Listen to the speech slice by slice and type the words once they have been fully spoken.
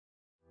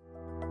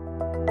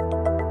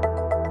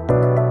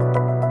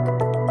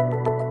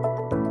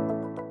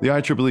The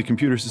IEEE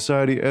Computer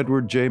Society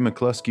Edward J.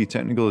 McCluskey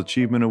Technical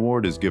Achievement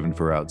Award is given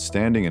for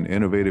outstanding and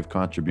innovative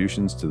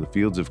contributions to the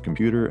fields of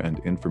computer and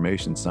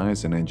information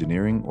science and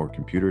engineering or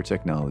computer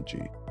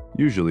technology,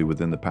 usually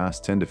within the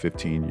past 10 to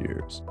 15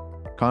 years.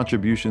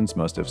 Contributions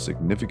must have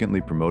significantly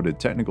promoted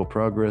technical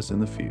progress in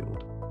the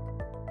field.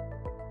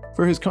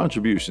 For his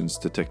contributions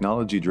to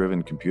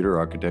technology-driven computer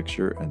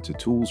architecture and to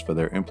tools for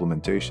their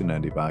implementation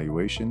and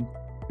evaluation,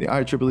 the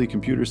IEEE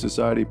Computer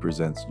Society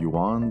presents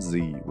Yuan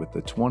Xie with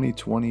the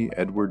 2020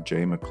 Edward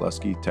J.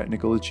 McCluskey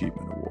Technical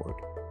Achievement Award.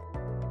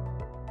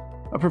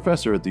 A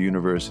professor at the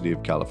University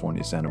of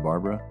California, Santa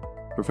Barbara,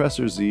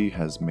 Professor Xie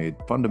has made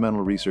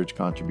fundamental research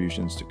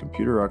contributions to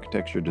computer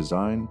architecture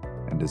design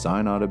and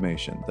design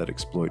automation that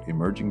exploit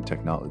emerging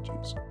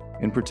technologies,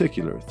 in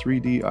particular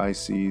 3D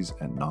ICs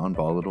and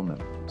non-volatile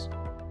memories.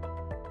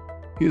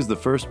 He is the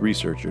first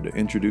researcher to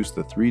introduce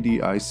the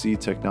 3D IC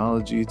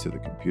technology to the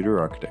computer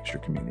architecture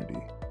community.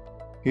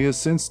 He has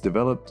since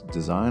developed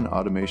design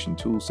automation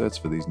toolsets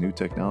for these new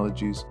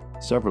technologies,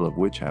 several of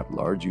which have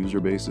large user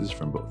bases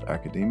from both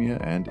academia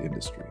and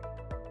industry.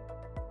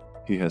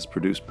 He has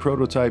produced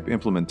prototype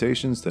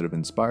implementations that have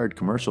inspired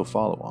commercial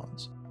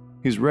follow-ons.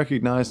 He's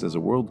recognized as a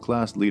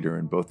world-class leader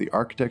in both the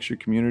architecture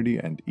community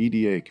and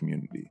EDA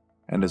community,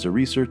 and as a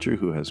researcher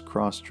who has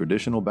crossed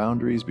traditional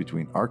boundaries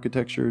between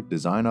architecture,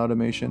 design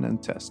automation,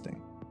 and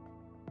testing.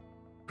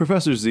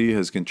 Professor Xie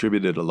has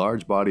contributed a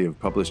large body of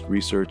published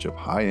research of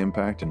high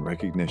impact and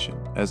recognition,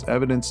 as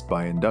evidenced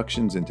by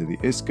inductions into the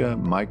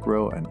ISCA,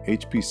 Micro, and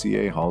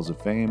HPCA Halls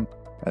of Fame,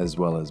 as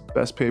well as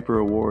Best Paper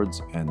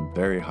Awards and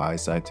very high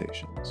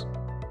citations.